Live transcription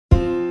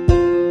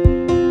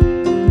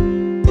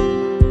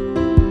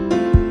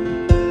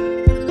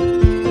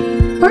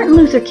Martin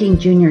Luther King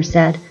Jr.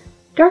 said,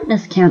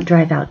 "Darkness can't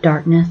drive out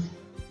darkness.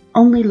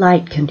 Only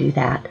light can do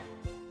that.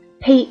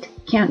 Hate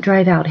can't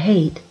drive out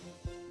hate.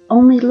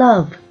 Only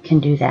love can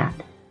do that."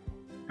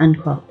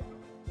 Unquote.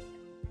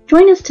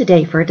 Join us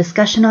today for a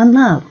discussion on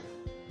love.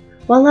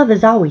 While love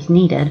is always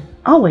needed,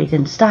 always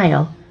in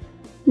style,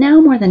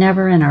 now more than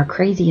ever in our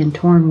crazy and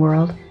torn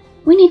world,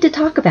 we need to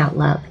talk about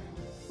love.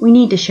 We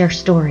need to share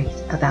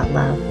stories about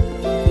love.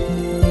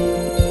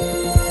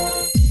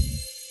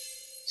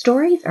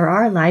 Stories are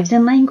our lives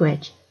in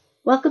language.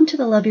 Welcome to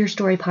the Love Your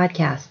Story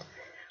podcast.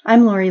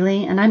 I'm Lori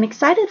Lee, and I'm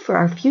excited for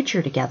our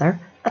future together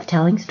of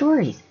telling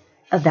stories,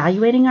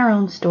 evaluating our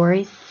own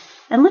stories,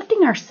 and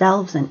lifting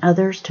ourselves and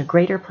others to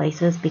greater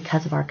places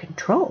because of our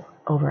control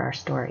over our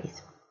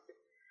stories.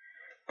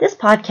 This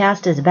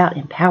podcast is about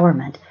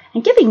empowerment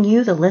and giving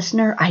you, the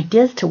listener,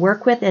 ideas to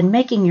work with and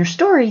making your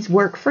stories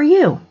work for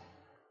you.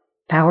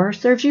 Power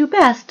serves you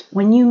best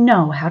when you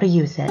know how to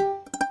use it.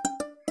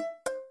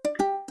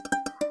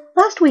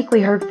 Last week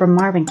we heard from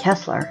Marvin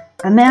Kessler,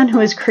 a man who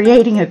is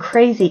creating a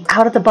crazy,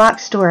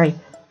 out-of-the-box story,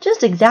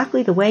 just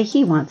exactly the way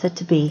he wants it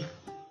to be.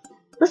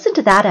 Listen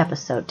to that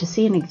episode to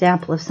see an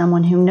example of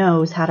someone who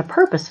knows how to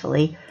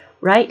purposefully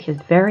write his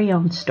very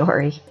own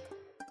story.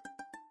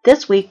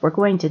 This week we're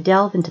going to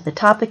delve into the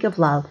topic of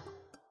love.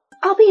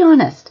 I'll be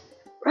honest,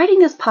 writing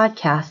this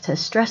podcast has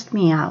stressed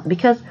me out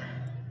because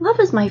love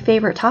is my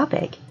favorite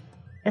topic.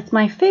 It's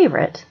my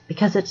favorite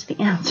because it's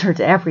the answer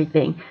to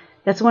everything.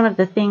 It's one of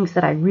the things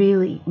that I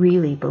really,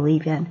 really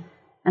believe in,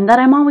 and that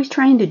I'm always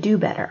trying to do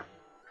better.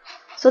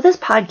 So this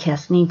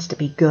podcast needs to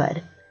be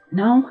good.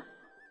 No,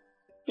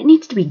 it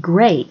needs to be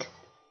great.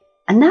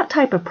 And that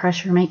type of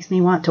pressure makes me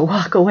want to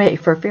walk away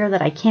for fear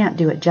that I can't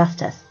do it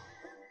justice.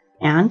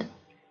 And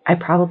I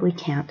probably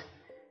can't.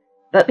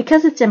 But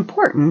because it's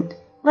important,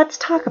 let's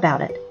talk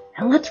about it,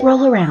 and let's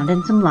roll around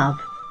in some love.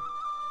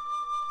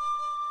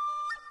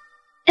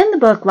 In the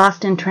book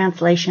Lost in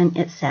Translation,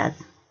 it says,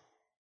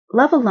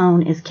 "Love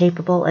alone is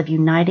capable of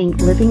uniting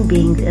living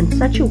beings in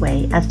such a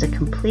way as to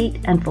complete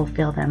and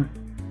fulfill them.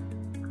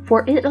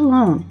 For it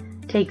alone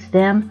takes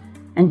them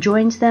and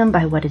joins them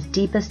by what is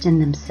deepest in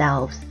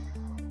themselves.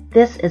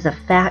 This is a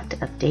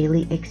fact of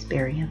daily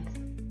experience."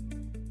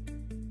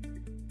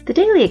 The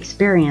daily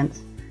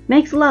experience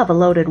makes love a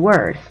loaded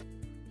word.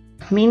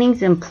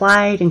 Meanings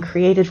implied and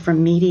created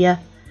from media,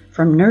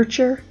 from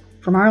nurture,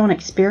 from our own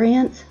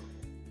experience.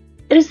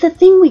 It is the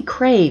thing we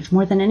crave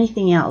more than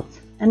anything else,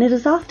 and it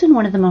is often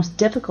one of the most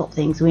difficult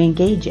things we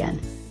engage in.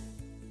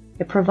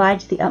 It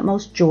provides the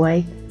utmost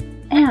joy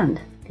and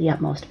the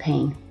utmost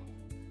pain.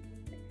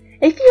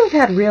 If you have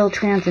had real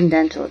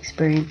transcendental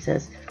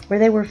experiences where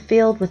they were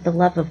filled with the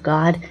love of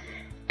God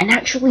and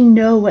actually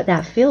know what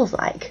that feels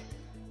like,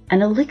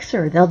 an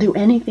elixir they'll do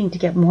anything to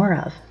get more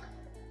of.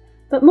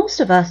 But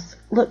most of us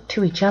look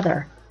to each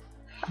other,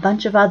 a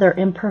bunch of other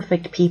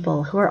imperfect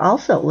people who are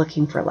also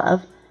looking for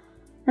love.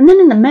 And then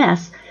in the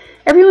mess,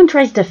 everyone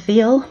tries to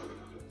feel,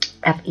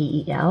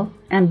 F-E-E-L,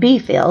 and be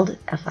filled,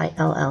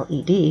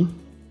 F-I-L-L-E-D.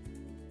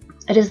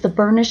 It is the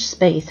burnished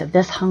space of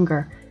this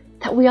hunger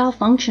that we all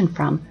function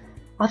from,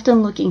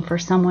 often looking for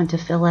someone to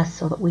fill us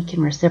so that we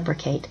can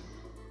reciprocate.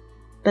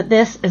 But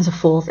this is a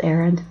fool's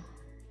errand.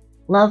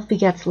 Love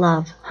begets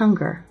love.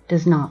 Hunger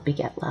does not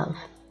beget love.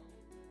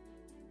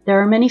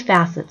 There are many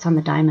facets on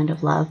the diamond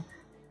of love.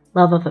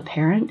 Love of a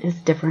parent is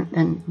different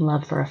than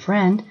love for a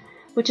friend,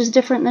 which is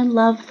different than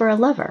love for a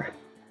lover.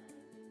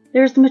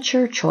 There is the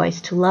mature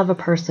choice to love a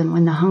person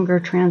when the hunger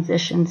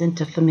transitions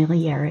into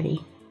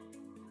familiarity.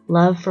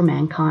 Love for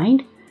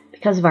mankind,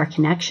 because of our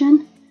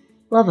connection.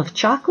 Love of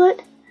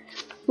chocolate.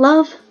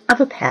 Love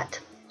of a pet.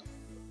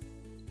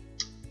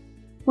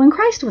 When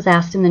Christ was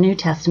asked in the New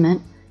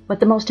Testament what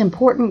the most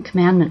important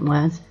commandment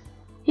was,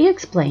 he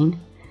explained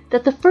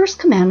that the first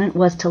commandment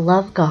was to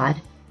love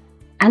God,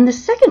 and the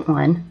second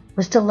one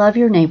was to love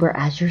your neighbor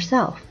as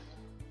yourself.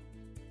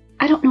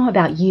 I don't know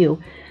about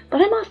you,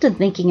 but I'm often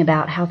thinking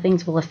about how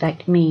things will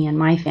affect me and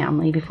my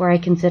family before I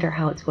consider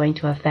how it's going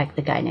to affect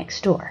the guy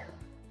next door.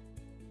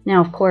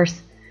 Now, of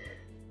course,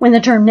 when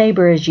the term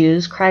neighbor is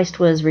used, Christ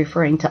was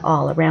referring to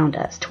all around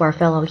us, to our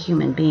fellow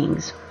human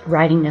beings,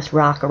 riding this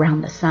rock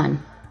around the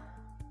sun.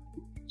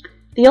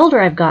 The older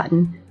I've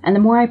gotten, and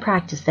the more I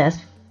practice this,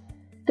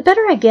 the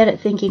better I get at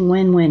thinking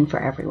win-win for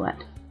everyone,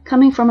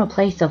 coming from a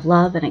place of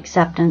love and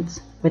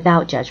acceptance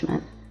without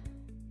judgment.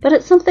 But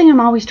it's something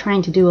I'm always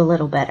trying to do a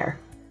little better,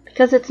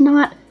 because it's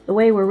not the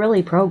way we're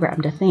really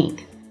programmed to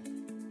think.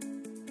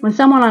 When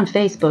someone on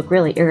Facebook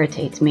really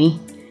irritates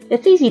me,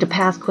 it's easy to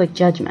pass quick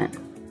judgment.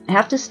 I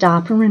have to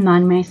stop and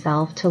remind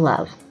myself to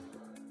love.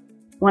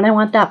 When I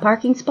want that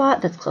parking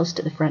spot that's close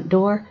to the front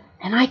door,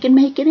 and I can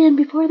make it in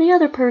before the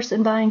other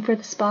person vying for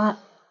the spot,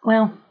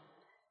 well,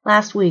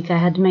 last week I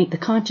had to make the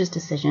conscious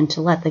decision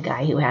to let the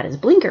guy who had his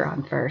blinker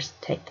on first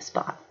take the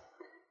spot,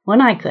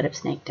 when I could have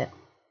snaked it.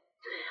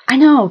 I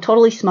know,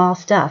 totally small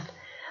stuff,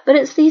 but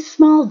it's these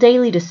small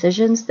daily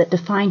decisions that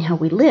define how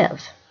we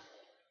live.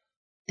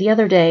 The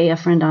other day, a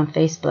friend on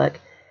Facebook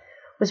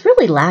was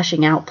really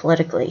lashing out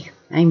politically.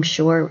 I'm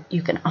sure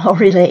you can all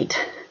relate.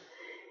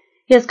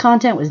 His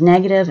content was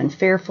negative and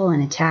fearful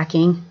and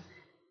attacking.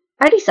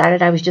 I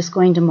decided I was just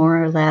going to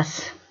more or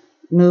less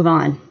move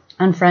on,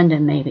 unfriend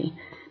him maybe,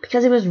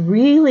 because he was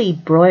really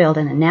broiled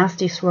in a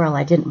nasty swirl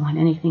I didn't want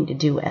anything to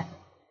do with.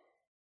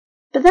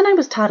 But then I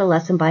was taught a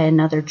lesson by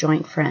another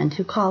joint friend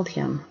who called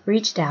him,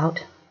 reached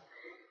out,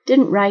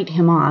 didn't write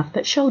him off,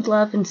 but showed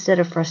love instead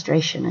of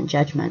frustration and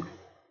judgment.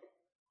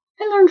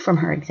 I learned from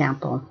her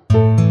example.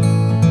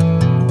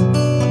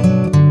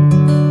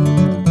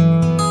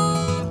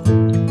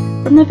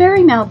 From the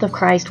very mouth of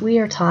Christ, we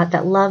are taught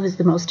that love is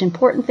the most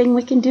important thing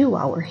we can do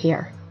while we're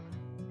here.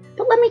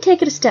 But let me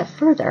take it a step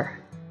further.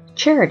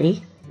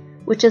 Charity,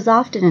 which is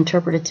often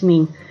interpreted to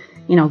mean,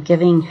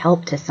 giving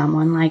help to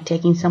someone, like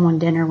taking someone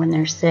dinner when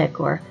they're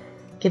sick or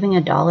giving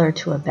 $1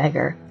 to a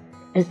beggar,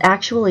 is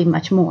actually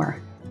much more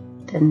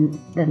than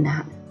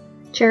that.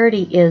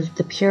 Charity is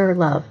the pure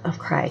love of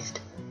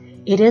Christ.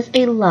 It is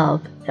a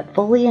love that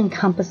fully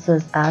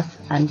encompasses us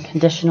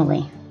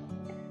unconditionally.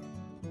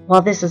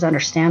 While this is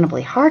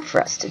understandably hard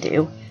for us to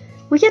do,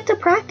 we get to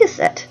practice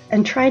it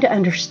and try to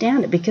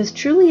understand it, because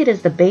truly it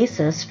is the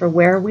basis for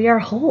where we are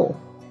whole,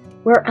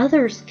 where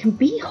others can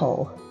be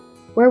whole,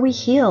 where we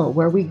heal,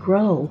 where we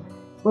grow,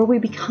 where we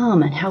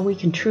become, and how we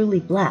can truly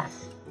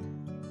bless.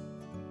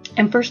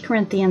 In 1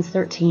 Corinthians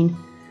 13,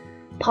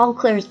 Paul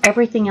clears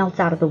everything else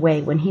out of the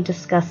way when he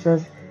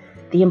discusses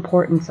the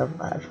importance of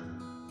love.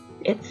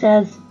 It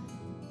says,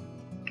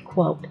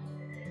 quote,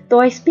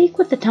 "Though I speak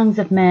with the tongues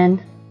of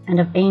men and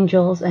of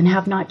angels and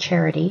have not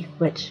charity,"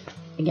 which,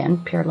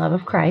 again, pure love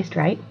of Christ,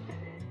 right?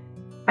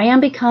 "I am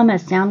become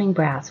as sounding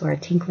brass or a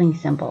tinkling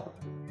cymbal.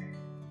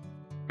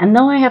 And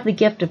though I have the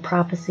gift of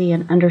prophecy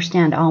and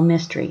understand all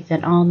mysteries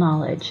and all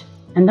knowledge,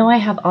 and though I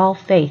have all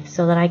faith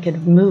so that I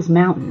could move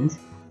mountains,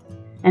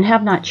 and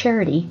have not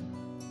charity,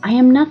 I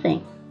am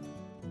nothing.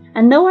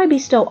 And though I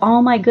bestow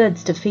all my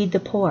goods to feed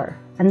the poor,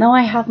 and though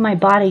I have my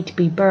body to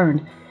be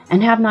burned,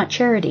 and have not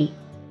charity,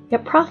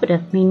 it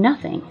profiteth me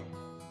nothing."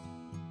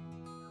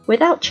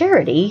 Without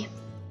charity,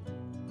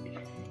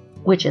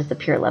 which is the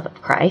pure love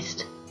of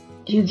Christ,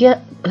 you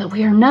get that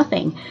we are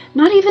nothing,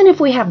 not even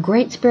if we have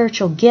great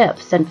spiritual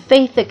gifts and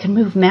faith that can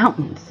move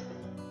mountains.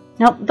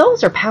 Now,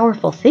 those are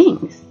powerful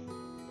things,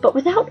 but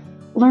without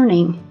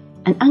learning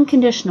an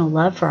unconditional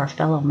love for our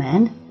fellow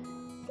men,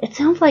 it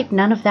sounds like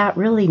none of that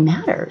really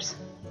matters.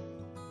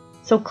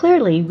 So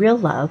clearly, real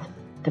love,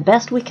 the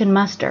best we can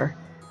muster,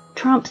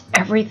 trumps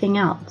everything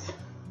else.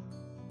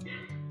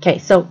 Okay,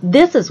 so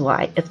this is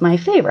why it's my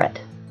favorite.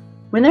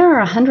 When there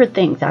are 100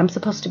 things I'm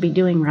supposed to be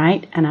doing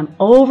right, and I'm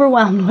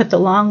overwhelmed with the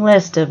long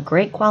list of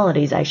great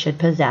qualities I should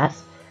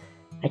possess,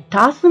 I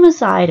toss them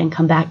aside and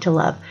come back to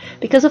love.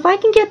 Because if I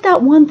can get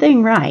that one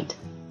thing right,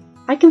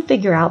 I can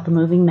figure out the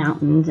moving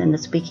mountains and the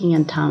speaking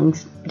in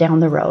tongues down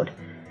the road.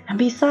 And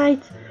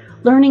besides,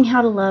 learning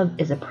how to love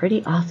is a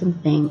pretty awesome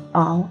thing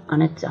all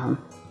on its own.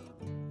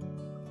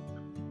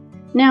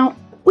 Now,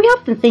 we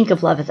often think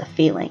of love as a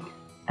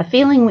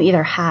feeling we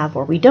either have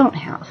or we don't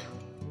have.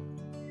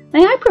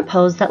 May I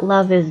propose that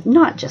love is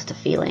not just a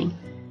feeling.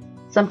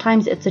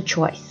 Sometimes it's a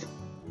choice.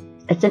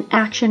 It's an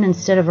action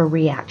instead of a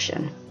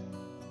reaction.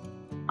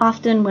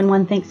 Often when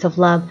one thinks of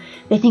love,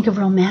 they think of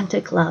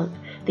romantic love,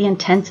 the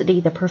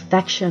intensity, the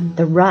perfection,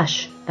 the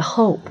rush, the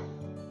hope.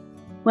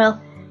 Well,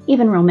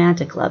 even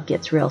romantic love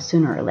gets real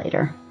sooner or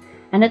later,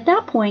 and at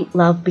that point,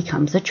 love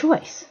becomes a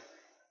choice.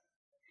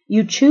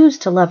 You choose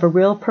to love a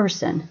real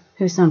person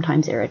who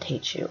sometimes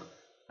irritates you,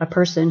 a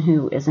person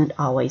who isn't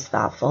always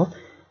thoughtful,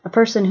 a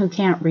person who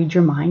can't read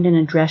your mind and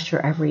address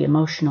your every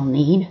emotional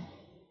need.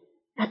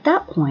 At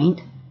that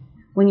point,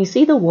 when you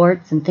see the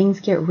warts and things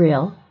get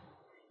real,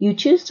 you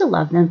choose to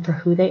love them for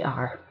who they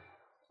are,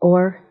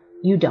 or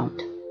you don't.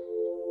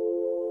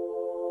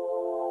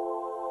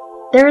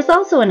 There is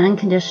also an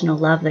unconditional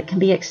love that can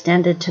be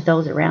extended to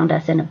those around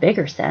us in a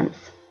bigger sense.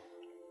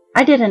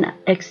 I did an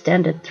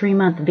extended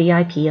 3-month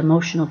VIP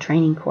emotional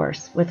training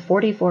course with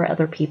 44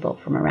 other people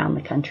from around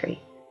the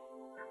country.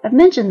 I've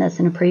mentioned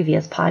this in a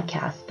previous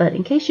podcast, but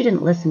in case you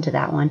didn't listen to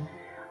that one,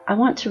 I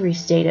want to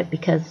restate it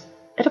because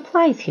it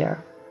applies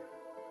here.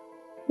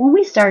 When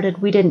we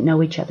started, we didn't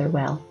know each other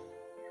well.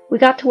 We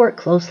got to work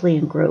closely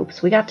in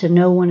groups. We got to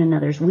know one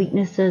another's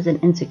weaknesses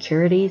and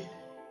insecurities.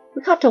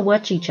 We got to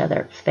watch each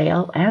other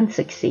fail and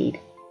succeed.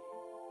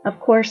 Of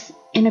course,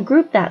 in a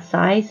group that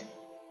size,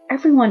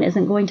 everyone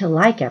isn't going to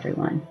like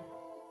everyone.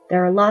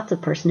 There are lots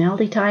of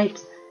personality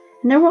types,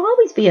 and there will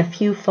always be a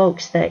few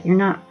folks that you're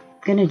not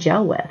going to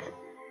gel with.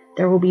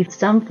 There will be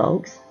some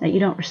folks that you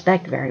don't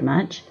respect very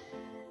much.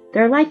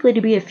 There are likely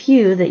to be a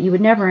few that you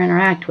would never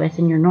interact with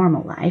in your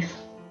normal life.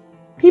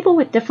 People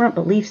with different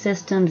belief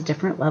systems,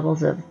 different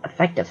levels of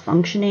effective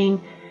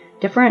functioning,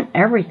 different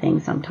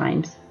everything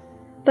sometimes.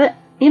 But,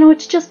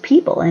 it's just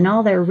people in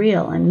all their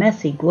real and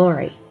messy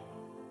glory.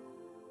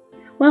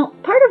 Well,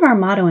 part of our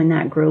motto in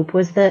that group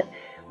was that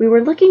we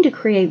were looking to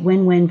create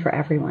win-win for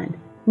everyone.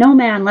 No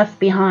man left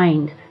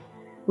behind.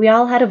 We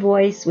all had a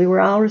voice, we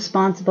were all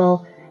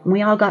responsible, and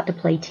we all got to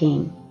play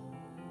team.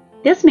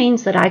 This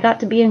means that I got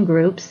to be in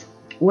groups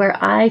where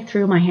I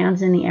threw my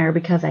hands in the air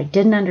because I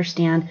didn't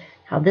understand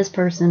how this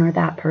person or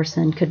that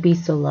person could be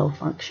so low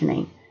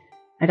functioning.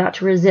 I got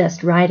to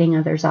resist writing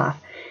others off,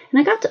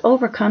 and I got to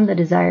overcome the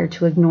desire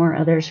to ignore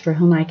others for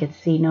whom I could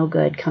see no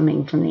good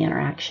coming from the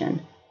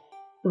interaction.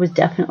 It was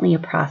definitely a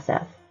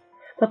process,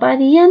 but by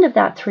the end of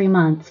that 3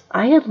 months,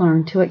 I had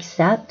learned to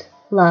accept,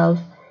 love,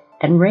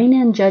 and rein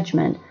in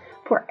judgment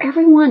for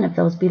every one of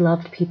those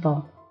beloved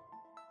people.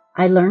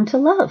 I learned to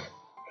love.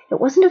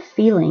 It wasn't a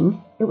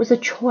feeling, it was a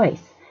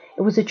choice.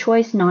 It was a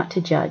choice not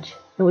to judge.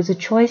 It was a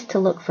choice to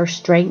look for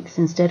strengths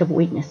instead of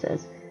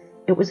weaknesses.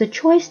 It was a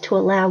choice to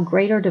allow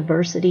greater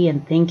diversity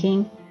in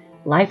thinking,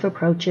 life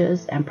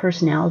approaches, and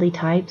personality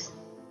types.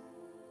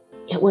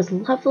 It was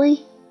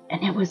lovely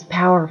and it was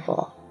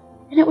powerful,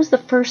 and it was the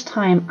first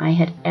time I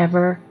had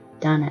ever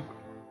done it.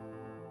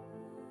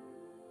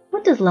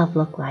 What does love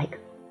look like?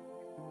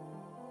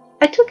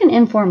 I took an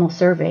informal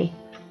survey.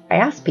 I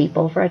asked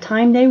people for a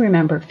time they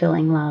remembered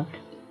feeling loved.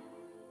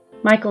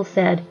 Michael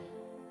said,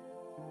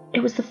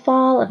 "It was the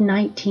fall of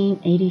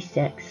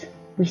 1986.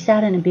 We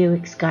sat in a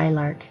Buick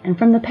Skylark, and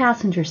from the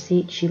passenger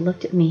seat she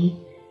looked at me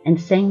and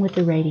sang with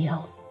the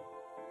radio.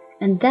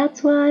 And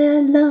that's why I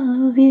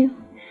love you,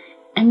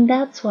 and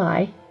that's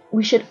why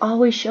we should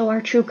always show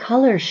our true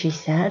colors," she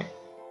said.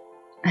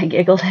 I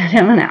giggled at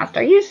him and asked,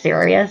 "Are you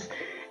serious?"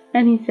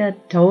 And he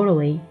said,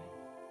 "Totally."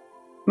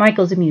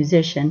 Michael's a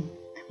musician.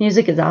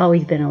 Music has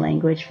always been a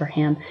language for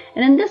him,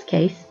 and in this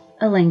case,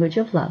 a language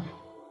of love.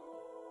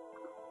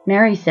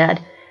 Mary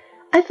said,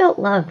 "I felt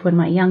loved when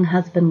my young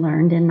husband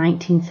learned in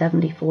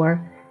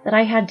 1974 that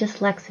I had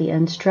dyslexia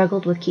and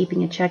struggled with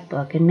keeping a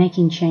checkbook and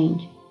making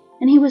change,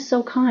 and he was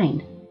so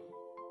kind.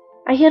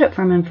 I hid it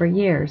from him for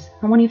years,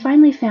 and when he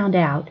finally found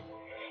out,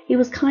 he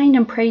was kind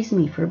and praised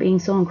me for being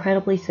so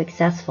incredibly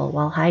successful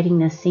while hiding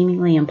this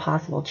seemingly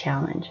impossible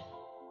challenge.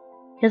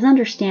 His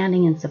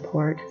understanding and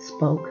support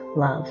spoke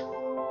love."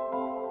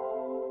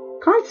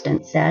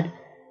 Constance said,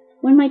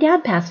 "When my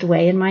dad passed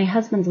away and my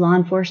husband's law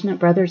enforcement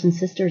brothers and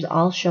sisters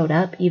all showed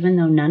up even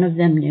though none of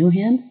them knew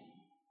him,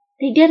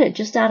 they did it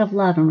just out of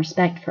love and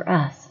respect for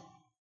us."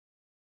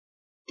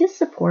 This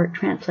support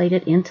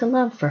translated into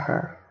love for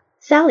her.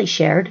 Sally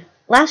shared,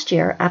 "Last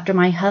year, after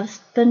my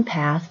husband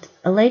passed,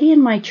 a lady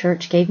in my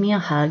church gave me a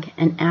hug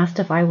and asked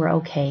if I were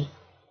okay.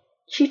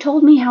 She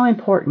told me how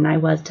important I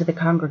was to the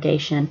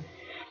congregation,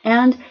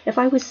 and if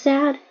I was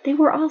sad, they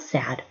were all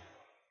sad."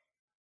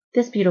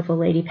 This beautiful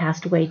lady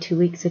passed away 2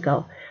 weeks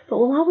ago, but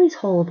will always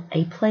hold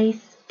a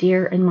place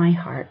dear in my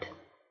heart.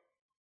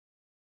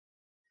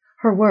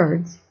 Her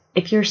words,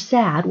 "If you're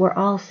sad, we're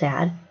all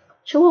sad,"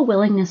 show a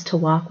willingness to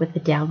walk with the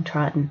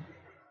downtrodden,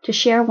 to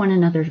share one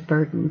another's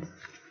burdens.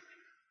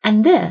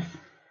 And this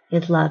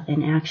is love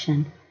in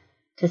action.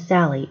 To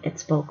Sally, it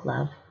spoke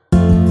love.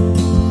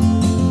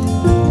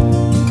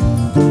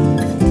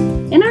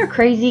 In our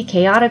crazy,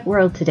 chaotic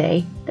world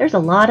today, there's a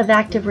lot of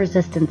active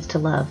resistance to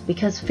love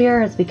because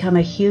fear has become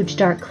a huge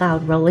dark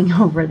cloud rolling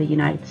over the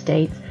United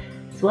States,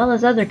 as well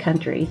as other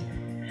countries,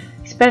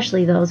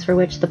 especially those for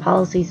which the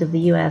policies of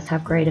the U.S.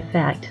 have great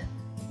effect.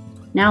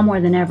 Now more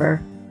than ever,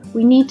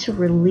 we need to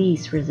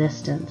release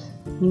resistance.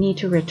 We need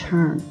to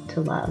return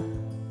to love.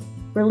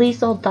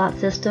 Release old thought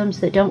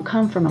systems that don't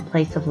come from a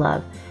place of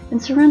love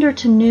and surrender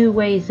to new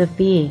ways of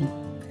being.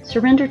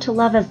 Surrender to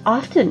love as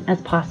often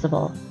as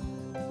possible.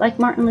 Like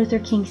Martin Luther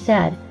King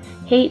said,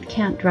 hate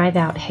can't drive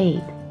out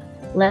hate.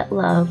 Let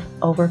love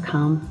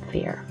overcome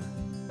fear.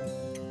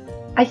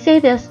 I say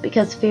this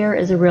because fear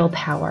is a real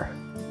power.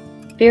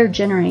 Fear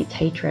generates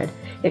hatred.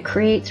 It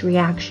creates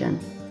reaction.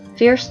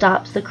 Fear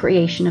stops the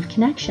creation of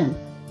connection.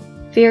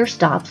 Fear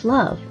stops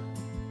love.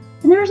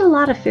 And there's a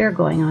lot of fear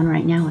going on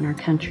right now in our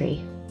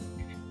country.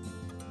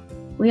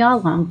 We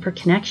all long for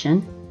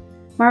connection.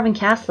 Marvin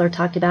Castler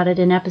talked about it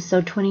in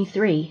episode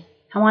 23,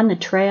 how on the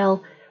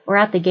trail or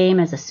at the game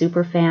as a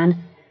super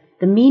fan,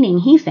 the meaning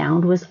he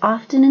found was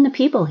often in the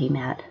people he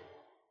met.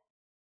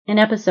 In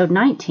episode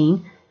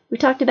 19, we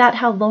talked about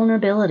how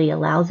vulnerability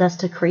allows us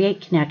to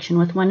create connection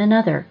with one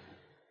another.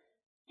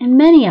 In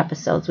many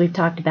episodes, we've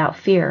talked about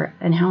fear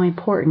and how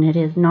important it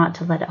is not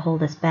to let it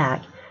hold us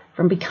back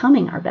from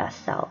becoming our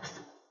best selves.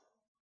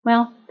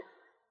 Well,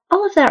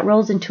 all of that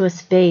rolls into a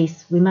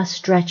space we must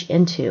stretch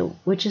into,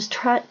 which is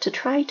to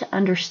try to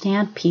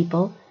understand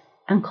people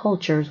and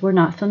cultures we're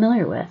not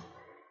familiar with,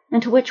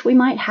 and to which we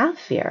might have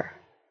fear.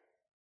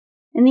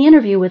 In the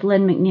interview with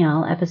Lynn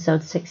McNeil,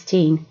 episode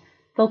 16,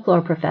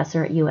 folklore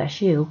professor at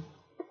USU,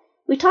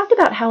 we talked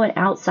about how an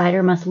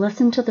outsider must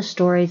listen to the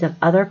stories of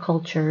other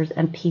cultures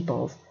and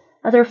peoples,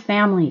 other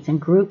families and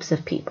groups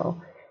of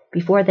people,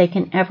 before they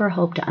can ever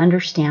hope to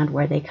understand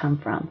where they come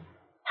from.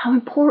 How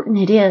important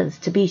it is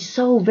to be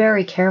so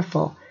very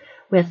careful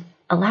with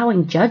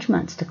allowing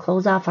judgments to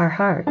close off our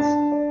hearts.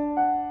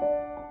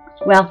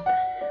 Well,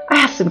 I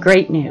have some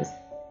great news.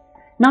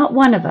 Not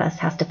one of us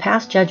has to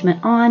pass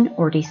judgment on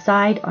or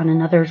decide on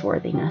another's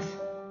worthiness.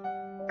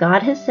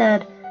 God has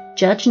said,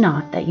 "Judge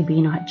not that you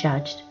be not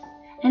judged."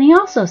 And he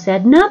also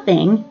said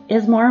nothing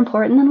is more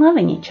important than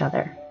loving each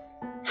other.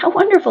 How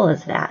wonderful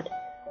is that?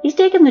 He's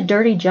taken the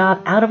dirty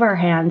job out of our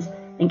hands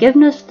and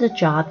given us the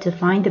job to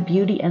find the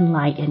beauty and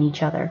light in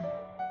each other.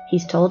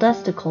 He's told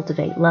us to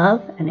cultivate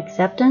love and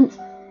acceptance,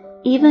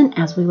 even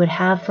as we would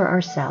have for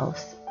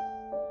ourselves.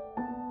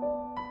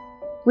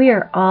 We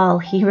are all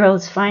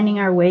heroes finding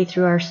our way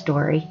through our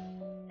story.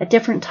 At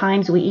different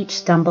times we each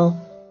stumble,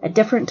 at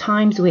different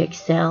times we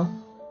excel.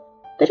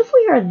 But if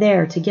we are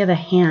there to give a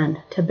hand,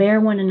 to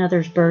bear one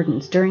another's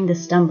burdens during the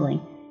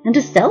stumbling, and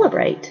to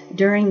celebrate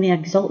during the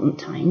exultant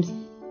times,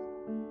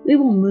 we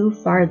will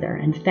move farther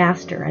and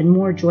faster and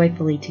more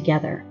joyfully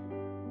together.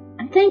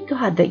 And thank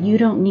God that you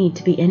don't need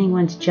to be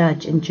anyone's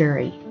judge and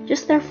jury,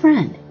 just their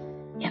friend.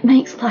 It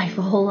makes life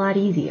a whole lot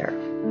easier.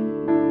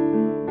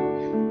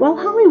 While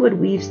Hollywood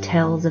weaves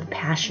tales of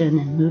passion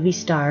and movie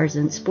stars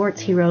and sports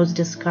heroes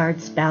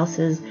discard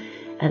spouses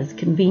as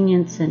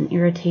convenience and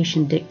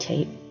irritation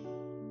dictate,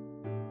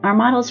 our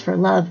models for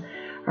love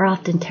are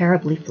often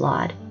terribly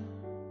flawed.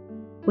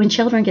 When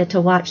children get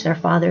to watch their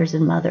fathers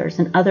and mothers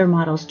and other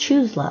models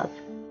choose love,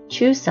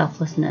 choose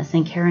selflessness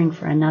and caring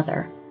for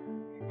another,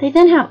 they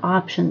then have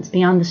options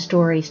beyond the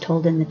stories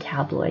told in the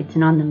tabloids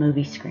and on the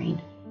movie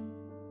screen.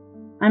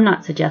 I'm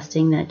not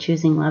suggesting that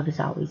choosing love is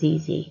always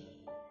easy.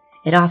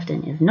 It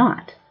often is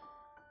not.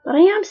 But I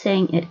am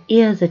saying it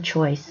is a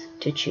choice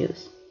to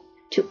choose,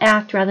 to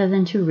act rather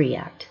than to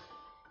react.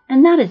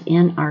 And that is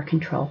in our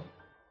control.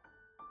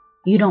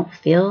 You don't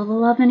feel the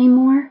love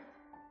anymore?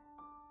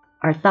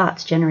 Our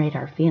thoughts generate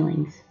our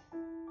feelings.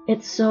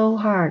 It's so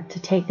hard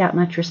to take that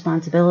much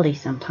responsibility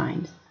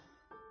sometimes.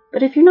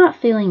 But if you're not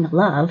feeling the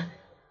love,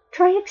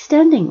 try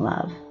extending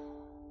love,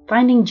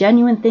 finding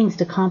genuine things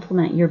to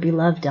compliment your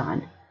beloved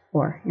on,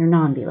 or your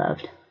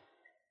non-beloved.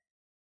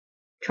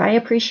 Try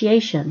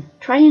appreciation,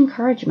 try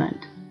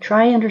encouragement,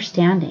 try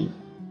understanding.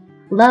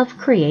 Love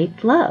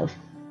creates love.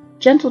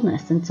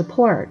 Gentleness and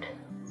support,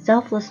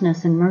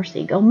 selflessness and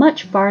mercy go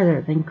much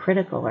farther than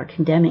critical or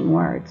condemning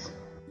words.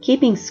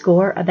 Keeping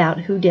score about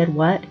who did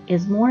what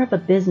is more of a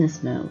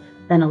business move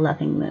than a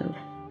loving move.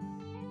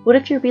 What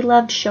if your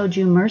beloved showed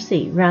you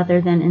mercy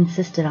rather than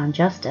insisted on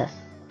justice?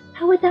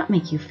 How would that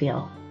make you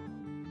feel?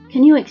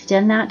 Can you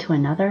extend that to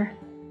another?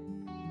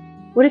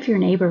 What if your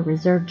neighbor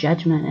reserved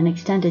judgment and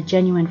extended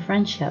genuine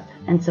friendship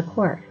and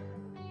support?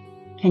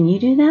 Can you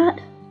do that?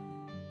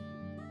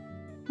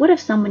 What if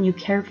someone you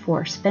cared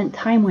for spent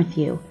time with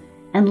you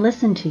and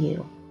listened to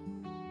you?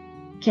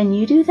 Can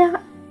you do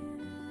that?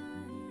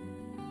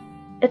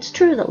 It's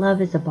true that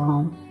love is a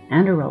balm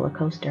and a roller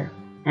coaster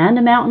and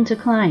a mountain to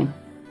climb.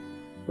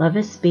 Love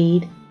is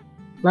speed.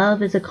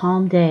 Love is a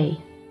calm day.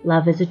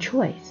 Love is a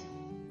choice.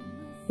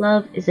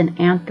 Love is an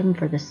anthem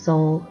for the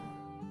soul.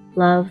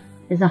 Love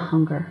is a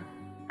hunger,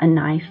 a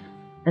knife,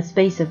 a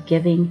space of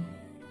giving,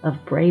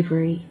 of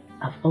bravery,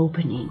 of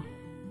opening.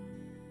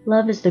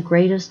 Love is the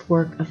greatest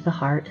work of the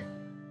heart.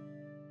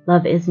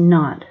 Love is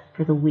not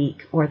for the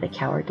weak or the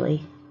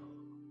cowardly.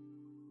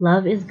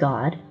 Love is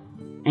God,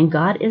 and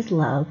God is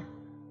love,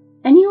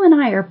 and you and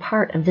I are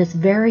part of this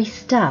very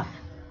stuff.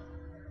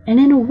 And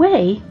in a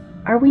way,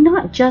 are we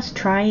not just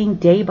trying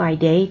day by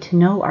day to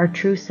know our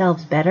true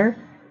selves better,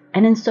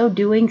 and in so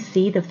doing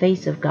see the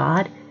face of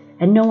God,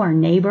 and know our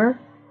neighbor,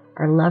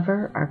 our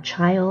lover, our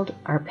child,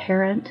 our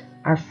parent,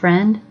 our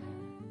friend,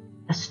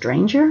 a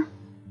stranger?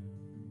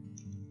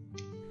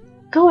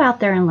 Go out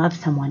there and love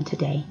someone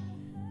today.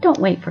 Don't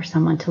wait for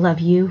someone to love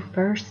you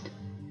first.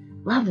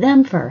 Love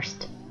them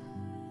first.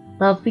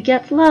 Love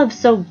begets love,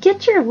 so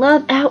get your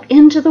love out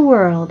into the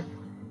world.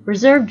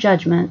 Reserve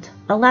judgment,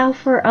 allow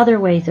for other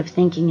ways of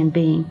thinking and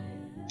being,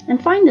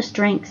 and find the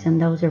strengths in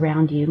those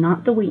around you,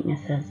 not the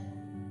weaknesses.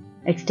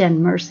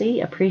 Extend mercy,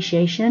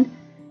 appreciation,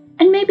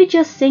 and maybe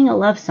just sing a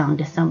love song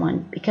to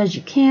someone because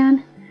you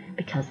can,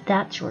 because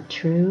that's your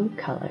true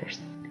colors.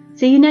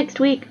 See you next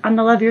week on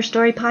the Love Your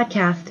Story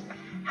podcast.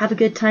 Have a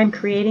good time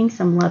creating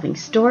some loving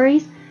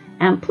stories,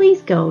 and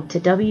please go to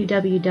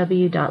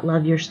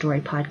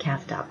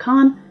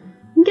www.loveyourstorypodcast.com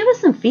and give us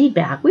some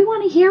feedback. We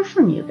want to hear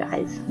from you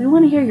guys. We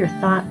want to hear your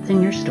thoughts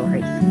and your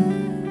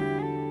stories.